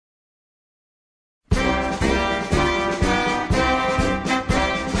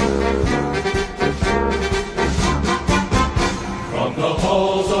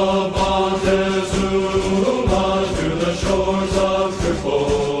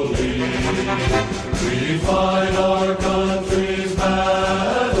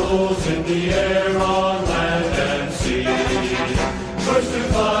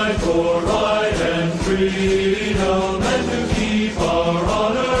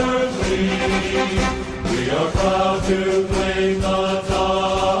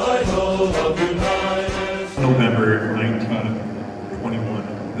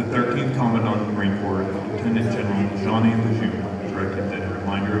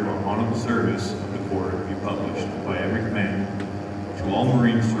honorable service of the Corps be published by every command to all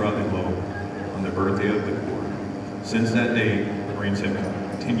Marines throughout the globe on the birthday of the Corps. Since that day, Marines have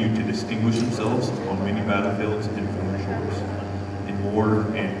continued to distinguish themselves on many battlefields and foreign shores, in war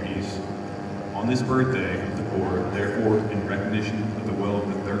and peace. On this birthday of the Corps, therefore, in recognition of the will of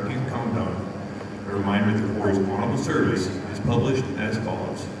the 13th Commandant, a reminder of the Corps' honorable service is published as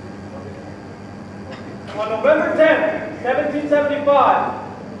follows. On November 10, 1775,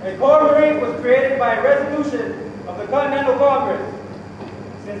 a Corps of Marines was created by a resolution of the Continental Congress.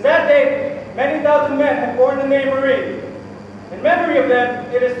 Since that date, many thousand men have borne the name Marine. In memory of them,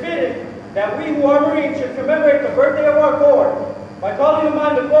 it is fitting that we who are Marines should commemorate the birthday of our Corps by calling to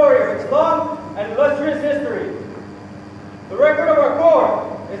mind the glory of its long and illustrious history. The record of our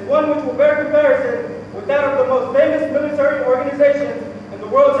Corps is one which will bear comparison with that of the most famous military organizations in the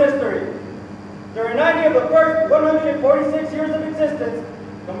world's history. During 90 of the first 146 years of existence,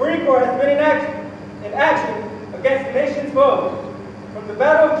 the Marine Corps has been in action against the nation's foes. From the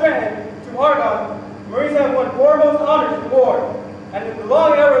Battle of Trenton to Argonne, Marines have won foremost honors in war, and in the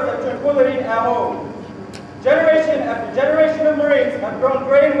long eras of tranquility at home. Generation after generation of Marines have grown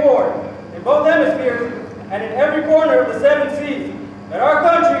great in war, in both hemispheres and in every corner of the 7 seas, that our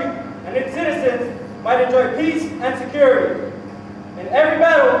country and its citizens might enjoy peace and security. In every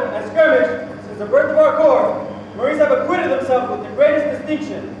battle and skirmish since the birth of our Corps, Marines have acquitted themselves with the greatest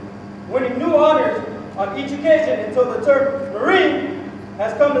distinction, winning new honors on each occasion until the term Marine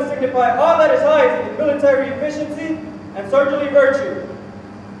has come to signify all that is highest in military efficiency and soldierly virtue.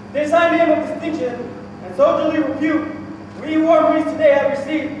 This high name of distinction and soldierly repute we who are Marines today have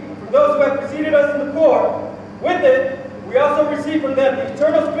received from those who have preceded us in the Corps. With it, we also receive from them the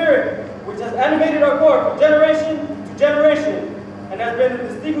eternal spirit which has animated our Corps from generation to generation and has been the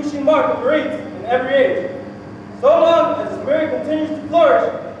distinguishing mark of Marines in every age. So long as the spirit continues to flourish,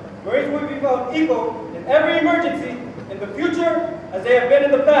 Marines will be found equal in every emergency in the future as they have been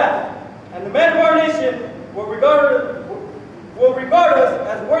in the past, and the men of our nation will regard us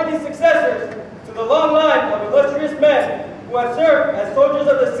as worthy successors to the long line of illustrious men who have served as soldiers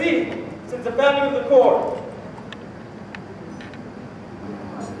of the sea since the founding of the Corps.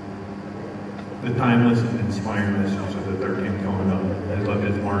 The timeless and inspiring message of the 13th Commandant has left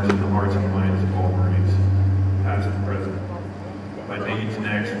its marks in the hearts and minds of all Marines, past and present. By deeds and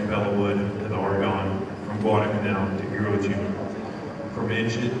acts from Bellawood to the Argonne, from Guadalcanal to Iwo Jima, from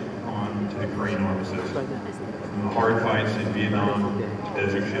Inchit on to the Korean Armistice, from the hard fights in Vietnam to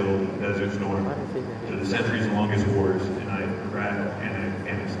Desert Shield, Desert Storm, to the centuries-longest wars in Iraq and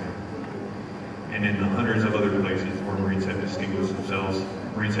Afghanistan. And in the hundreds of other places where Marines have distinguished themselves,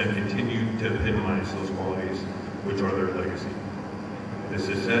 Marines have continued to epitomize those qualities which are their legacy. The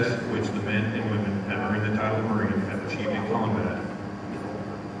success which the men and women have earned the title of Marine have achieved in combat,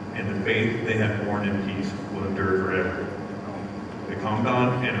 and the faith they have borne in peace will endure forever. The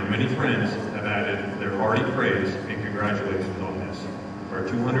Commandant and our many friends have added their hearty praise and congratulations on this, our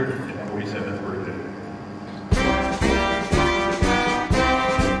 247th birthday.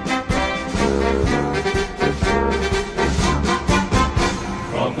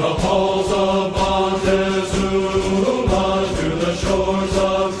 From the halls of Montezuma to the shores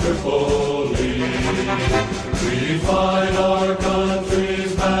of Tripoli, we fight our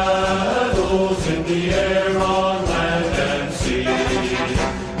country's battles in the air, on land and sea.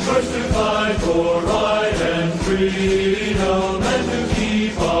 First to fight for right and freedom, and to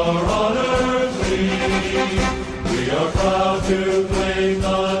keep our honor free. We are proud to